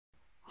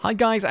Hi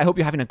guys, I hope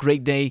you're having a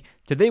great day.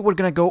 Today we're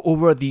going to go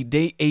over the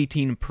Day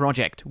 18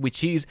 project,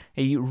 which is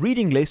a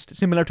reading list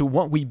similar to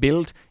what we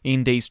built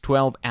in days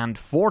 12 and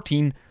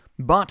 14,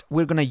 but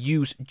we're going to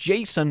use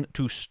JSON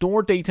to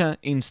store data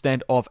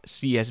instead of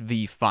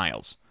CSV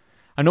files.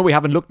 I know we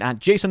haven't looked at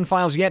JSON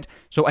files yet,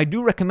 so I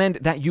do recommend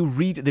that you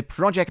read the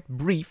project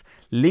brief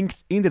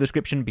linked in the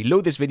description below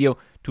this video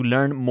to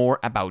learn more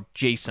about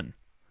JSON.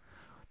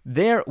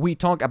 There we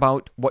talk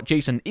about what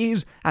JSON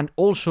is and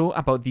also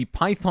about the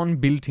Python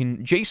built-in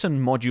JSON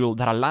module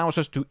that allows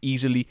us to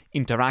easily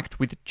interact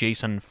with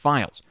JSON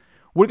files.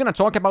 We're going to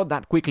talk about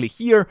that quickly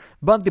here,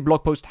 but the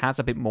blog post has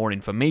a bit more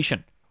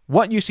information.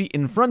 What you see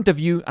in front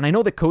of you, and I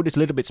know the code is a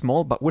little bit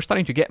small, but we're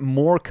starting to get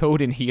more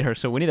code in here,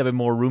 so we need a bit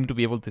more room to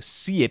be able to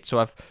see it, so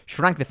I've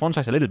shrank the font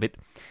size a little bit.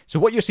 So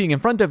what you're seeing in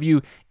front of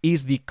you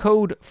is the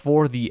code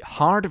for the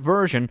hard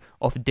version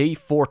of Day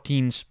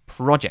 14's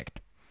project.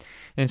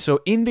 And so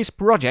in this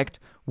project,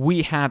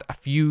 we had a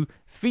few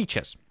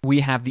features.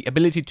 We have the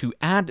ability to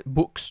add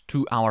books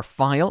to our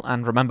file,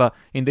 and remember,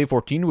 in Day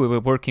 14, we were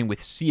working with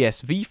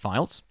CSV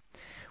files.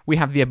 We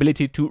have the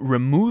ability to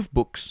remove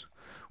books.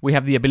 We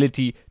have the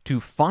ability to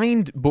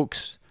find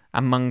books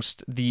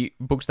amongst the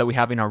books that we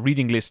have in our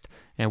reading list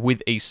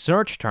with a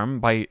search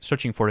term by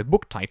searching for a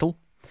book title.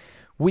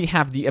 We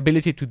have the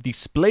ability to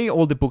display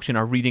all the books in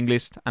our reading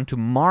list and to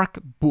mark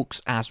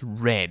books as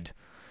read.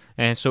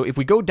 So if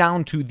we go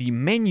down to the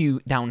menu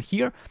down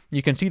here,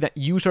 you can see that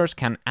users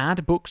can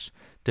add books,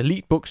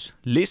 delete books,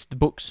 list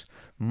books,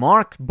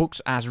 mark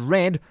books as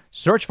read,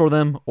 search for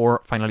them,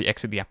 or finally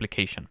exit the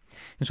application.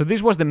 And so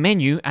this was the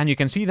menu, and you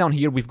can see down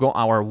here we've got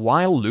our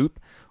while loop,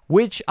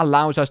 which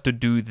allows us to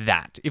do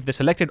that. If the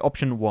selected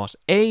option was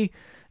A,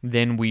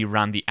 then we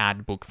ran the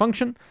add book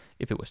function.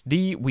 If it was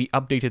D, we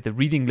updated the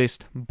reading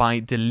list by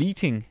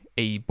deleting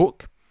a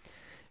book.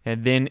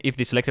 And then if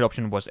the selected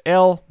option was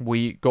L,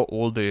 we got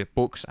all the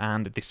books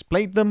and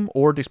displayed them,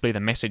 or displayed a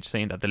message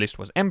saying that the list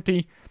was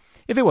empty.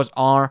 If it was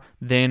R,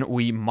 then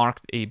we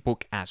marked a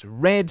book as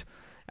read.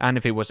 And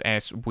if it was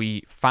S,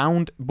 we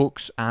found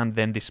books and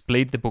then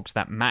displayed the books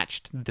that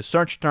matched the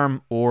search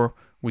term, or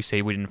we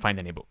say we didn't find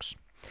any books.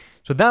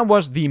 So that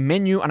was the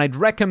menu, and I'd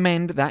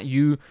recommend that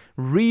you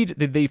read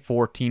the Day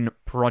 14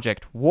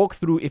 project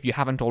walkthrough if you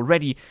haven't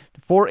already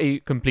for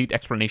a complete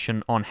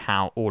explanation on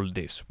how all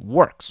this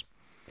works.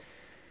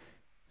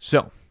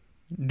 So,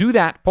 do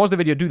that, pause the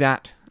video, do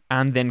that,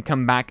 and then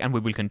come back and we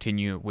will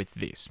continue with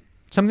this.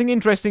 Something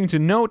interesting to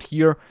note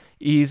here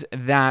is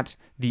that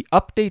the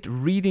update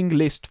reading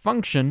list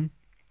function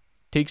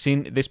takes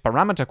in this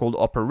parameter called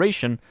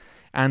operation,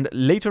 and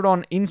later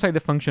on inside the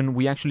function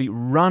we actually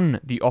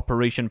run the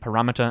operation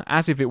parameter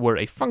as if it were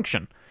a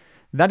function.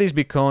 That is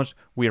because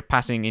we're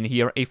passing in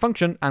here a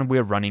function and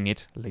we're running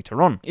it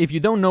later on. If you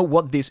don't know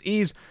what this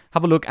is,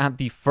 have a look at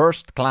the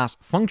first class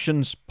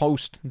functions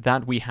post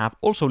that we have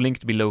also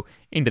linked below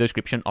in the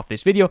description of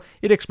this video.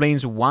 It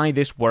explains why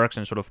this works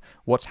and sort of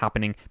what's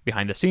happening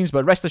behind the scenes,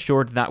 but rest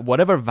assured that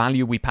whatever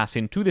value we pass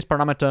into this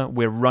parameter,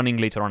 we're running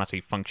later on as a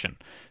function.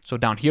 So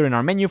down here in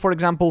our menu, for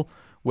example,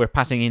 we're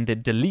passing in the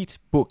delete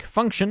book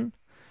function,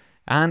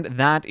 and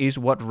that is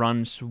what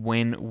runs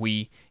when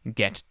we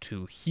get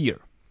to here.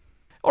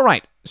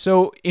 Alright,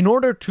 so in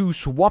order to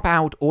swap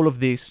out all of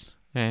this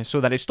so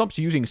that it stops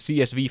using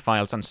CSV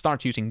files and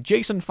starts using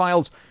JSON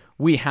files,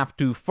 we have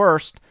to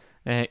first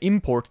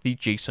import the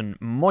JSON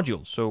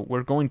module. So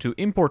we're going to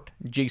import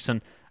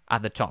JSON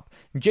at the top.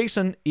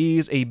 JSON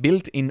is a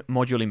built-in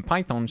module in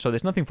Python, so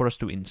there's nothing for us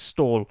to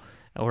install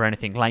or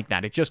anything like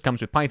that. It just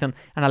comes with Python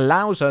and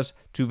allows us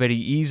to very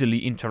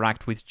easily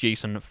interact with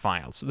JSON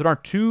files. So there are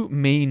two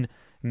main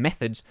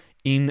methods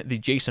in the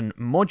JSON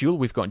module.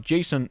 We've got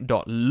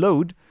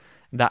JSON.load,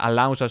 that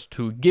allows us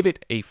to give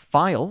it a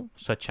file,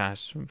 such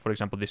as, for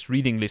example, this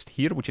reading list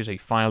here, which is a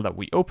file that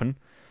we open.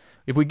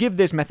 If we give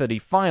this method a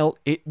file,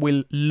 it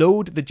will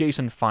load the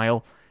JSON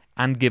file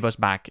and give us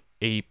back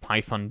a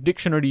Python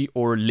dictionary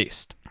or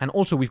list. And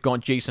also we've got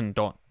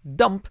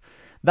JSON.dump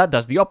that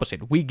does the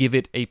opposite. We give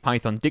it a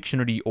Python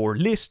dictionary or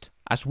list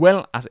as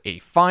well as a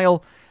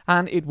file,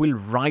 and it will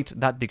write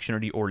that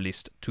dictionary or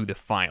list to the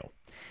file.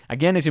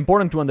 Again, it's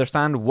important to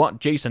understand what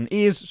JSON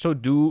is, so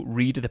do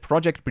read the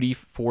project brief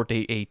for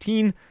Day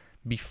 18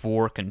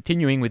 before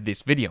continuing with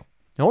this video.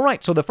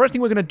 Alright, so the first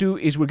thing we're going to do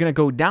is we're going to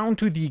go down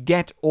to the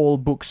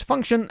getAllBooks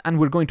function, and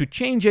we're going to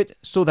change it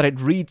so that it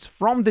reads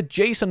from the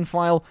JSON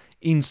file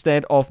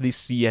instead of the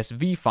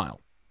CSV file.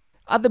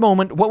 At the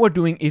moment, what we're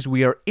doing is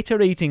we are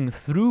iterating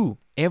through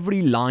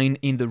every line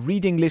in the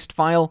reading list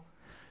file,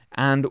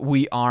 and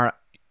we are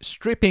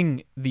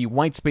stripping the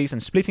white space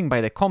and splitting by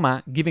the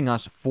comma, giving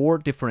us 4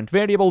 different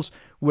variables.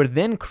 We're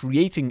then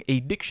creating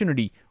a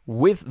dictionary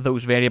with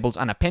those variables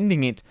and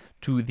appending it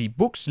to the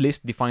books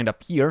list defined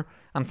up here,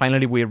 and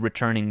finally we're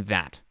returning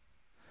that.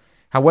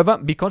 However,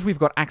 because we've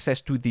got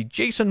access to the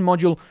JSON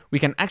module, we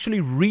can actually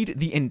read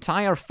the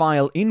entire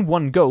file in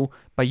one go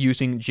by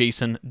using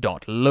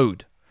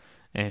JSON.load.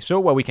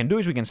 So what we can do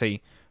is we can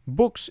say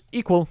books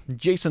equal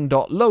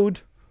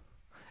JSON.load,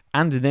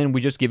 and then we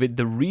just give it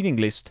the reading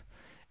list,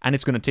 and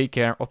it's going to take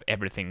care of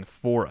everything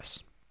for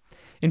us.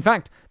 In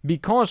fact,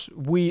 because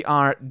we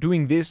are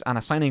doing this and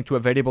assigning to a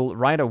variable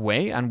right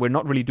away, and we're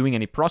not really doing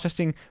any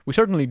processing, we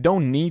certainly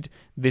don't need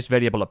this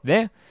variable up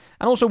there.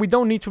 And also, we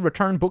don't need to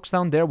return books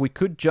down there. We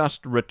could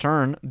just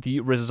return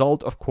the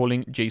result of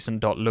calling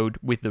JSON.load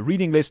with the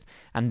reading list,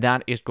 and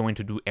that is going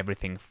to do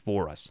everything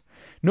for us.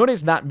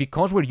 Notice that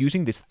because we're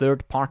using this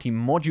third-party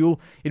module,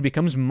 it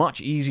becomes much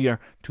easier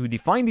to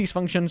define these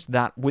functions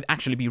that would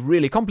actually be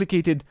really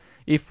complicated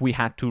if we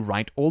had to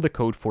write all the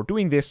code for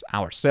doing this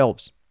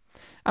ourselves.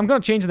 I'm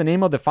going to change the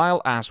name of the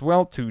file as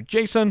well to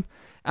JSON,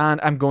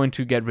 and I'm going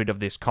to get rid of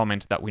this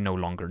comment that we no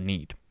longer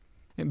need.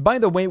 And by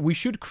the way, we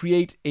should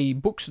create a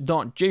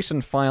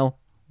books.json file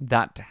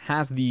that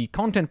has the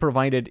content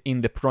provided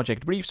in the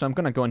project brief, so I'm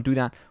going to go and do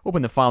that.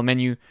 Open the file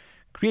menu,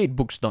 create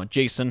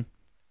books.json,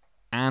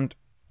 and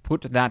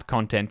put that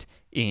content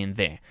in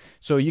there.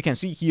 So you can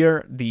see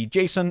here the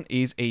JSON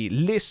is a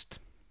list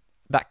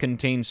that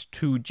contains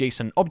 2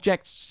 JSON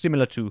objects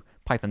similar to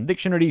Python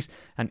dictionaries,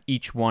 and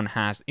each one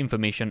has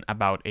information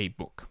about a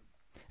book.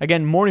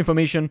 Again, more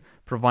information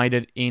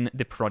provided in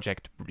the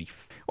project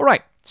brief. All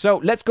right, so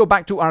let's go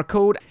back to our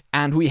code,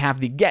 and we have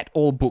the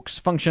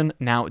getAllBooks function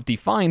now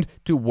defined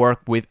to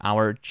work with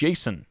our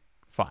JSON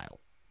file.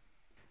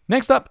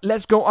 Next up,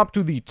 let's go up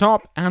to the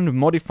top and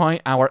modify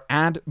our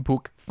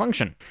addBook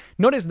function.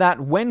 Notice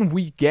that when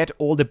we get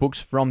all the books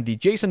from the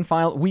JSON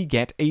file, we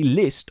get a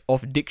list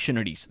of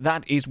dictionaries.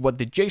 That is what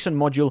the JSON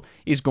module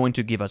is going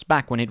to give us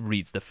back when it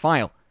reads the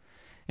file.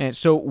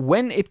 So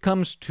when it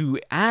comes to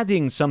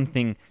adding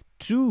something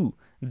to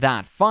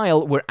that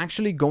file, we're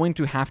actually going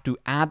to have to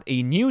add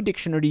a new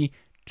dictionary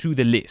to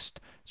the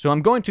list. So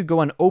I'm going to go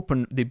and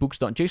open the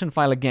books.json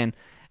file again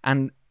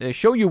and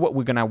show you what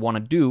we're going to want to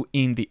do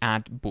in the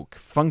addBook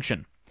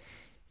function.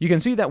 You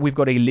can see that we've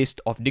got a list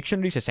of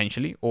dictionaries,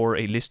 essentially, or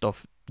a list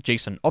of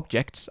JSON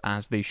objects,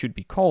 as they should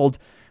be called.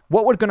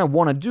 What we're going to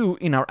want to do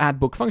in our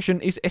addBook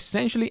function is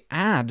essentially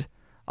add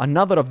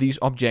another of these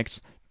objects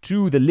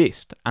to the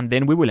list, and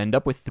then we will end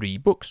up with 3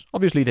 books.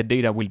 Obviously, the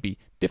data will be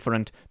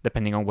different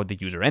depending on what the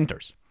user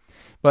enters.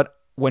 But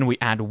when we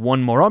add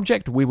one more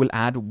object, we will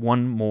add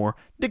one more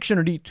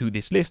dictionary to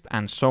this list,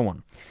 and so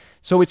on.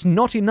 So it's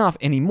not enough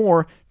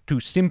anymore to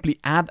simply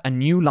add a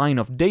new line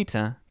of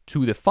data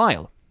to the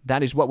file.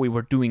 That is what we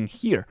were doing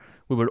here.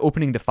 We were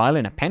opening the file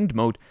in append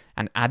mode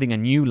and adding a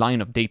new line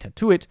of data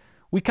to it.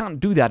 We can't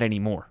do that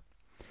anymore.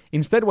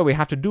 Instead, what we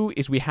have to do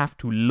is we have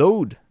to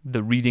load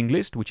the reading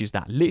list, which is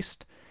that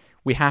list.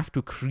 We have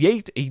to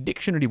create a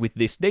dictionary with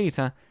this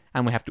data,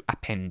 and we have to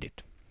append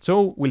it.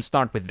 So we'll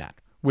start with that.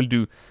 We'll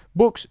do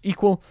books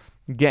equal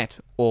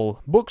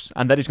getAllBooks,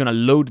 and that is going to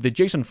load the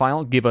JSON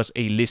file, give us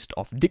a list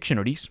of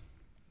dictionaries.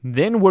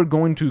 Then we're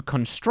going to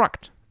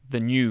construct the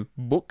new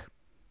book,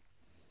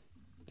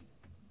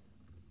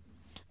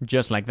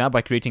 just like that,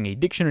 by creating a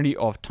dictionary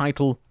of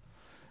title,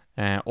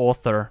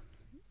 author,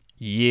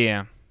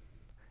 year,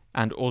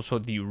 and also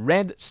the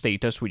read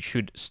status, which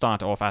should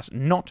start off as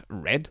not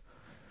read.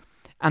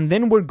 And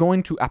then we're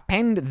going to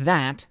append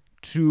that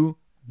to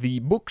the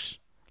books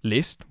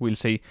list. We'll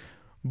say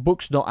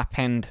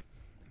books.append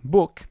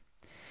book.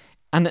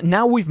 And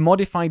now we've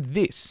modified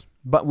this,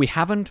 but we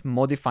haven't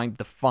modified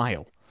the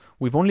file.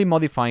 We've only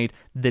modified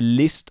the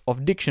list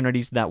of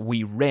dictionaries that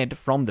we read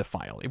from the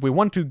file. If we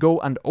want to go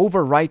and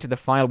overwrite the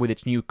file with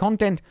its new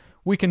content,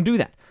 we can do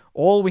that.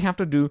 All we have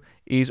to do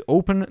is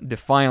open the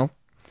file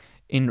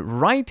in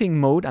writing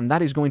mode, and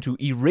that is going to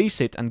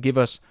erase it and give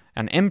us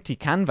an empty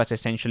canvas,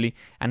 essentially.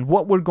 And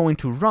what we're going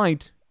to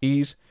write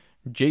is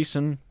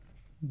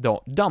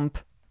json.dump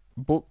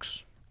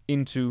books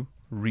into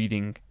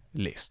reading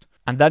list.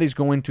 And that is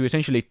going to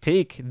essentially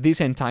take this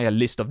entire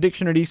list of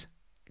dictionaries,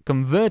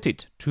 convert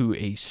it to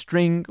a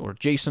string or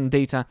JSON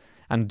data,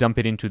 and dump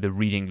it into the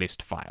reading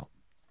list file.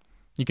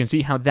 You can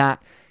see how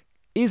that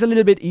is a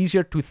little bit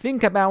easier to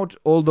think about,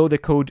 although the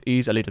code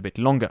is a little bit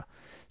longer.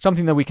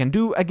 Something that we can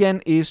do,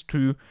 again, is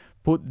to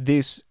put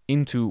this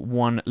into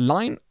one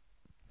line,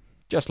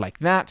 just like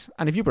that.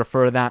 And if you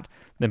prefer that,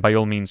 then by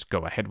all means,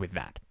 go ahead with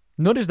that.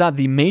 Notice that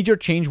the major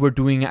change we're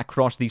doing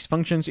across these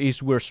functions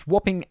is we're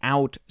swapping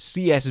out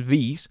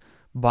CSVs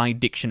by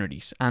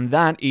dictionaries, and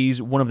that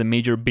is one of the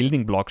major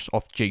building blocks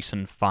of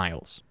JSON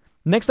files.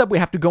 Next up, we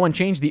have to go and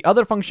change the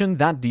other function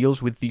that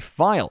deals with the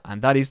file,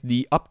 and that is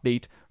the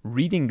update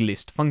reading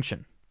list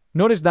function.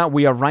 Notice that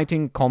we are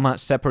writing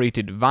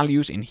comma-separated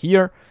values in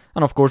here,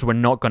 and of course we're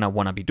not going to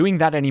want to be doing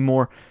that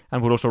anymore,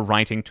 and we're also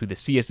writing to the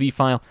CSV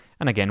file,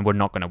 and again, we're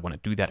not going to want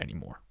to do that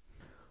anymore.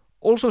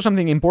 Also,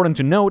 something important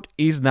to note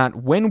is that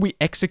when we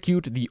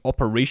execute the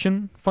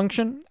operation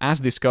function, as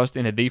discussed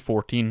in the day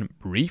 14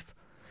 brief,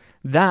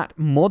 that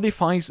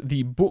modifies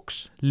the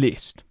books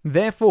list.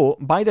 Therefore,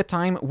 by the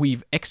time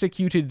we've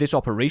executed this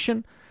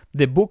operation,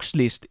 the books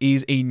list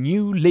is a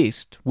new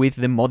list with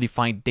the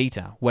modified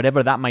data,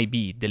 whatever that might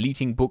be,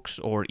 deleting books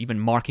or even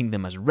marking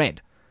them as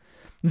read.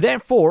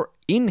 Therefore,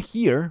 in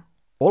here,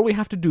 all we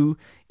have to do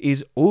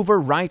is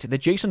overwrite the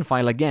JSON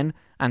file again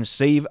and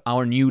save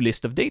our new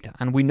list of data.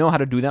 And we know how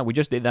to do that. We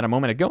just did that a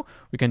moment ago.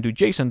 We can do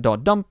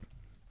json.dump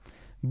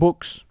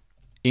books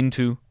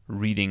into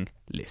reading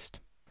list.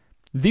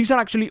 These are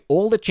actually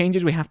all the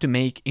changes we have to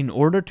make in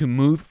order to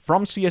move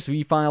from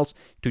CSV files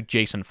to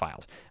JSON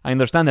files. I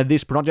understand that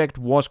this project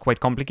was quite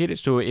complicated,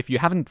 so if you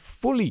haven't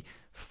fully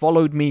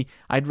followed me,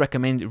 I'd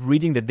recommend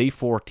reading the Day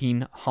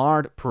 14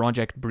 hard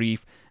project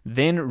brief,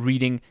 then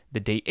reading the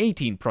Day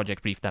 18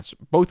 project brief.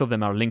 Both of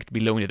them are linked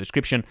below in the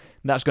description.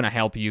 That's going to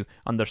help you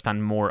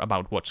understand more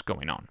about what's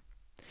going on.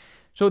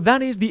 So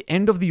that is the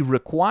end of the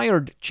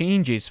required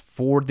changes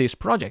for this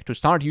project, to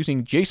start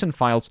using JSON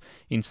files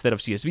instead of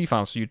CSV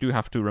files. So you do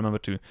have to remember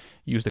to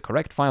use the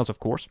correct files, of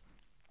course.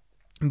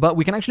 But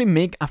we can actually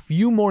make a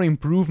few more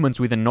improvements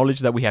with the knowledge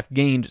that we have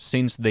gained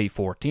since Day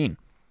 14.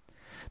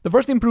 The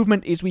first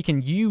improvement is we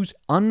can use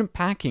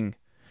unpacking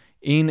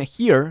in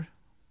here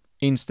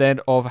instead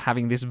of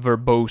having this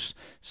verbose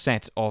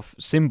set of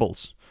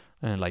symbols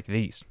like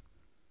these.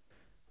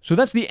 So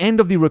that's the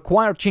end of the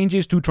required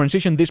changes to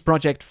transition this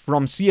project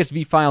from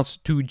CSV files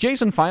to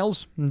JSON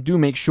files. Do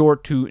make sure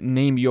to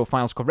name your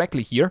files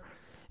correctly here.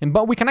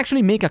 But we can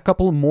actually make a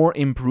couple more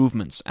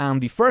improvements.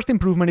 And the first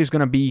improvement is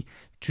going to be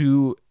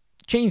to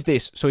change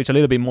this so it's a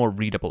little bit more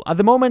readable. At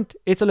the moment,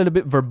 it's a little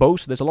bit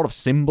verbose. There's a lot of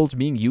symbols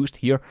being used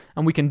here.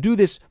 And we can do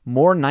this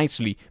more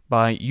nicely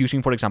by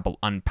using, for example,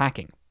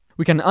 unpacking.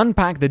 We can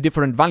unpack the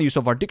different values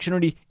of our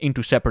dictionary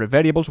into separate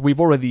variables.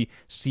 We've already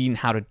seen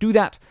how to do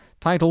that.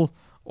 Title,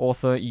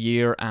 author,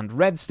 year, and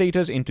read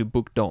status into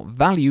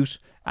book.values,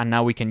 and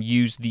now we can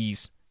use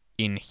these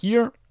in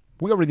here.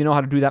 We already know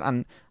how to do that,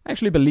 and I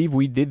actually believe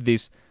we did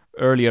this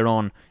earlier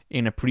on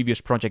in a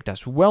previous project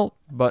as well,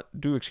 but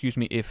do excuse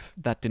me if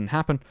that didn't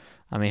happen.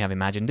 I may have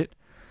imagined it.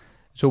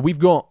 So we've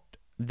got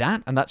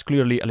that, and that's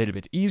clearly a little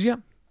bit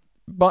easier.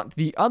 But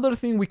the other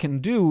thing we can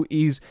do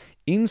is,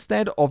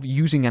 instead of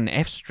using an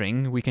f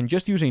string, we can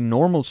just use a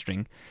normal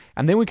string,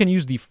 and then we can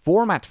use the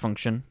format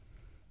function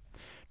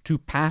to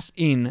pass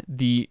in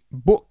the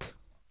book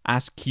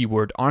as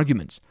keyword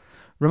arguments.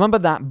 Remember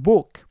that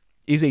book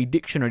is a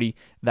dictionary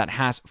that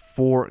has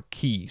 4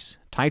 keys: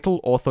 title,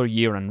 author,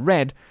 year, and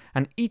read,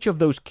 and each of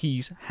those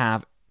keys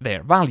have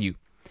their value.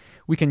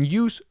 We can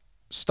use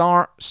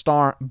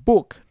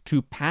 **book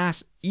to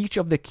pass each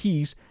of the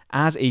keys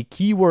as a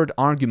keyword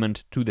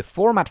argument to the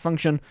format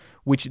function,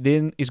 which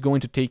then is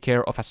going to take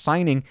care of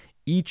assigning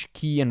each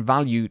key and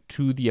value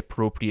to the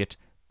appropriate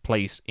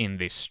place in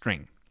this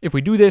string. If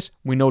we do this,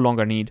 we no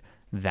longer need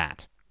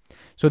that.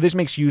 So this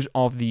makes use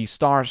of the **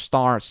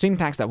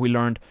 syntax that we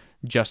learned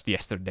just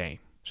yesterday.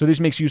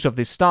 Syntax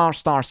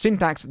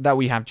that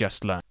we have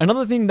just learned.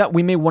 Another thing that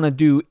we may want to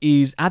do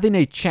is add in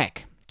a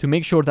check to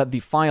make sure that the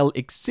file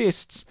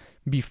exists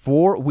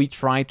before we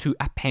try to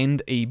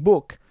append a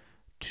book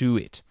to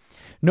it.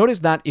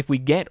 Notice that if we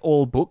get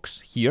all books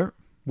here,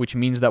 which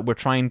means that we're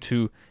trying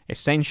to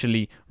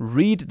essentially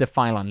read the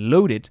file and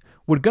load it,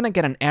 we're going to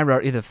get an error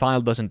if the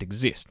file doesn't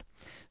exist.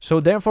 So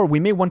therefore, we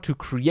may want to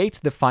create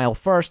the file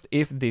first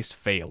if this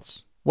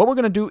fails. What we're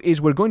going to do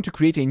is we're going to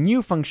create a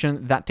new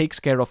function that takes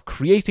care of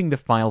creating the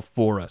file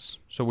for us.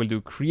 So we'll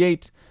do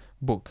create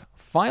book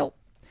file.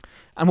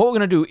 And what we're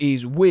going to do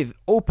is with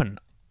open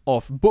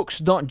of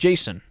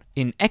books.json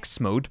in X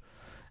mode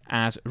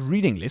as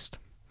reading list.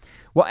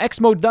 What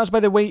X mode does, by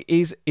the way,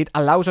 is it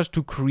allows us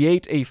to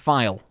create a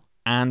file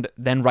and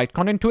then write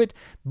content to it,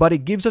 but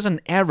it gives us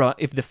an error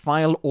if the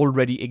file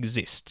already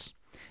exists.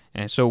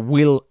 So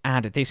we'll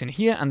add this in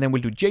here, and then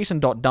we'll do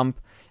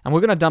json.dump, and we're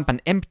going to dump an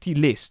empty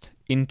list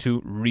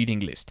into reading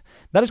list.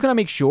 That is going to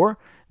make sure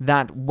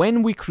that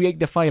when we create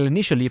the file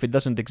initially, if it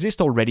doesn't exist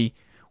already,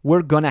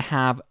 we're going to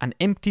have an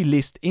empty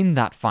list in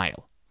that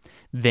file.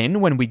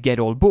 Then when we get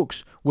all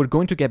books, we're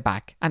going to get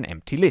back an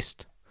empty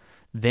list.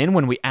 Then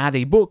when we add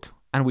a book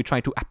and we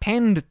try to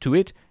append to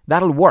it,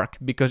 that'll work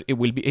because it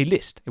will be a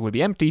list. It will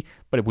be empty,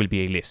 but it will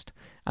be a list.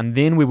 And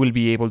then we will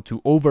be able to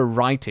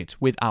overwrite it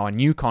with our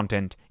new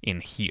content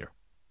in here.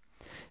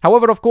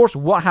 However, of course,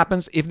 what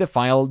happens if the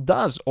file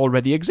does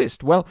already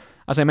exist? Well,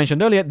 as I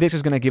mentioned earlier, this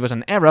is going to give us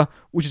an error,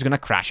 which is going to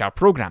crash our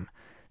program.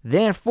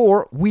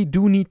 Therefore, we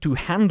do need to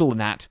handle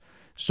that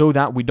so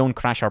that we don't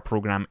crash our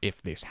program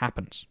if this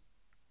happens.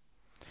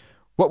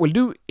 What we'll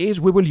do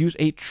is we will use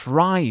a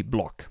try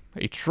block.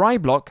 A try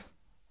block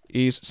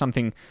is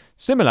something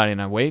similar in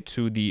a way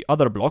to the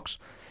other blocks,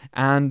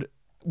 and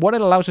what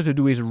it allows us to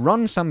do is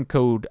run some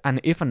code,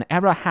 and if an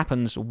error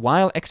happens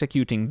while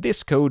executing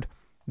this code,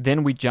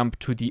 then we jump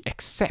to the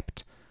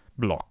except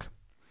block.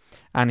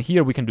 And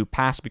here we can do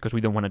pass because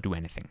we don't want to do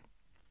anything.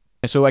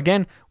 So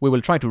again, we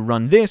will try to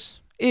run this.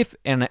 If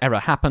an error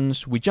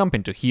happens, we jump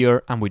into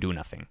here and we do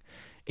nothing,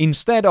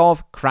 instead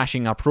of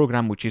crashing our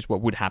program, which is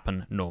what would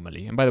happen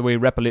normally. And by the way,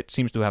 Replit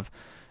seems to have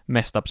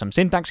messed up some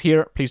syntax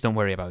here. Please don't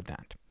worry about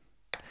that.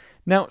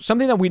 Now,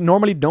 something that we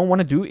normally don't want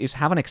to do is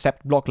have an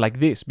except block like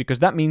this, because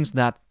that means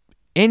that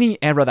any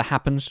error that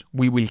happens,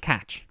 we will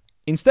catch.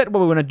 Instead,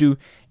 what we want to do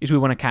is we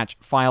want to catch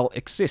file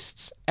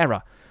exists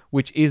error,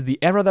 which is the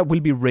error that will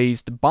be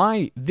raised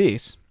by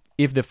this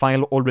if the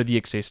file already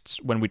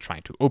exists when we try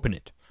to open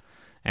it.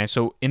 And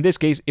so in this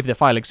case, if the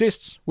file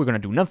exists, we're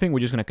going to do nothing. We're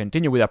just going to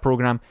continue with our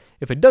program.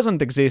 If it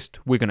doesn't exist,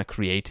 we're going to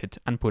create it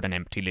and put an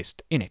empty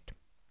list in it.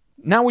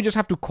 Now we just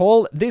have to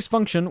call this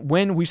function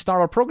when we start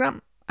our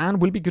program,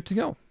 and we'll be good to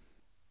go.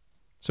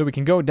 So we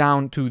can go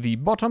down to the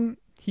bottom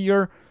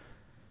here.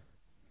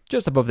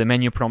 Just above the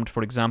menu prompt,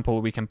 for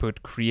example, we can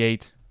put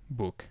create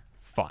book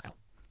file.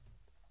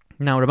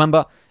 Now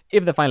remember,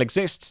 if the file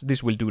exists,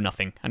 this will do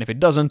nothing, and if it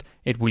doesn't,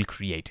 it will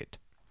create it.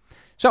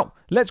 So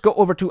let's go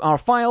over to our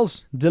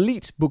files,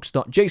 delete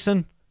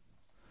books.json.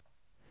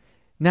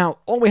 Now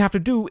all we have to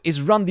do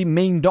is run the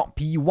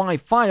main.py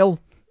file,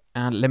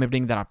 and let me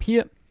bring that up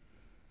here.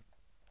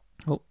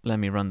 Oh, let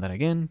me run that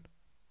again.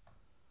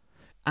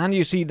 And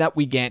you see that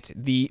we get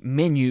the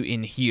menu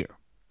in here.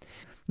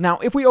 Now,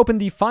 if we open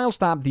the Files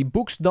tab, the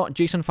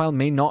books.json file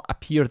may not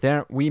appear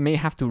there. We may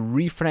have to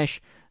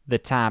refresh the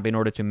tab in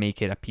order to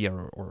make it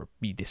appear or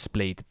be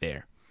displayed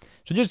there.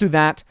 So just do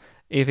that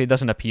if it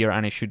doesn't appear,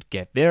 and it should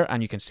get there,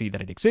 and you can see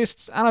that it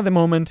exists. And at the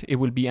moment, it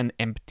will be an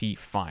empty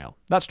file.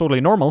 That's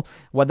totally normal.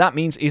 What that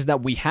means is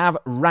that we have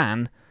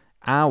ran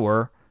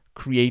our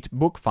create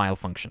book file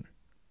function.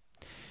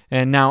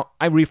 And now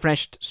I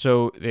refreshed,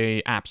 so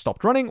the app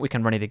stopped running. We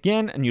can run it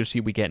again, and you'll see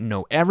we get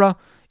no error,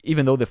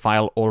 even though the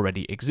file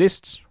already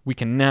exists. We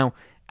can now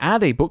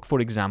add a book,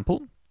 for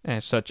example,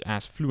 such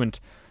as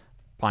Fluent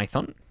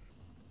Python.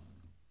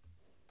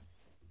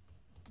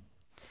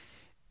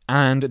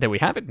 And there we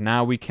have it.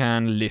 Now we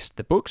can list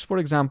the books, for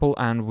example,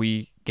 and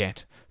we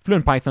get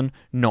Fluent Python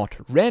not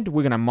read.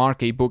 We're going to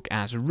mark a book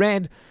as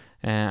read,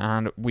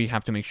 and we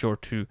have to make sure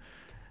to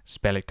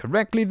spell it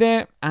correctly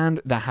there,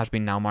 and that has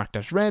been now marked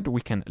as read.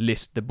 We can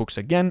list the books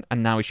again,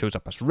 and now it shows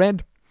up as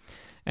read.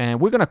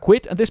 And we're going to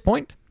quit at this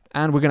point,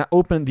 and we're going to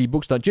open the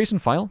books.json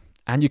file,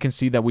 and you can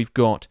see that we've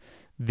got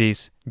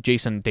this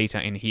JSON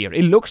data in here.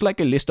 It looks like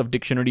a list of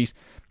dictionaries,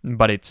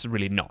 but it's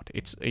really not.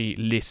 It's a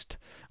list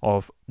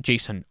of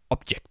JSON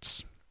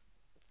objects.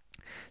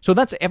 So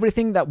that's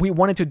everything that we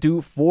wanted to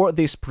do for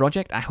this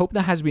project. I hope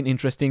that has been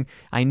interesting.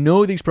 I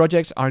know these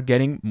projects are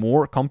getting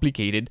more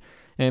complicated,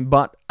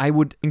 but I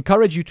would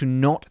encourage you to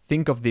not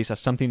think of this as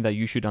something that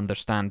you should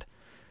understand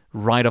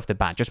right off the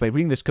bat. Just by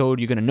reading this code,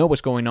 you're going to know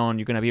what's going on.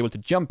 You're going to be able to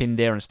jump in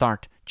there and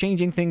start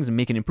changing things and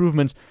making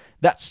improvements.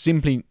 That's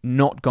simply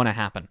not going to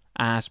happen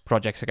as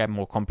projects get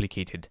more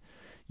complicated.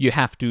 You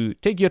have to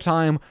take your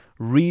time,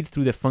 read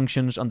through the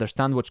functions,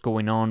 understand what's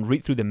going on,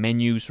 read through the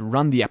menus,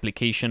 run the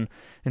application,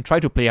 and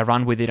try to play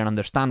around with it and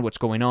understand what's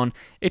going on.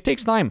 It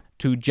takes time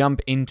to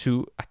jump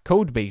into a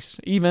code base.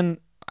 Even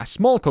a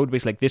small code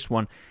base like this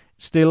one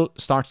still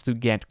starts to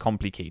get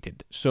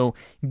complicated. So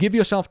give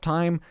yourself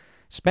time,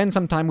 spend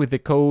some time with the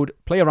code,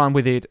 play around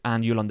with it,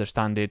 and you'll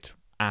understand it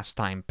as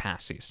time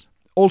passes.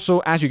 Also,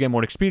 as you get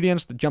more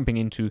experienced, jumping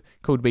into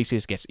code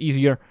bases gets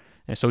easier,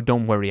 so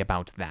don't worry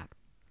about that.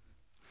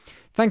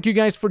 Thank you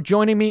guys for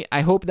joining me.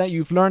 I hope that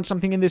you've learned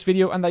something in this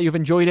video and that you've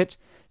enjoyed it.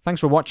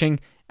 Thanks for watching,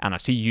 and I'll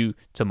see you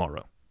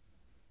tomorrow.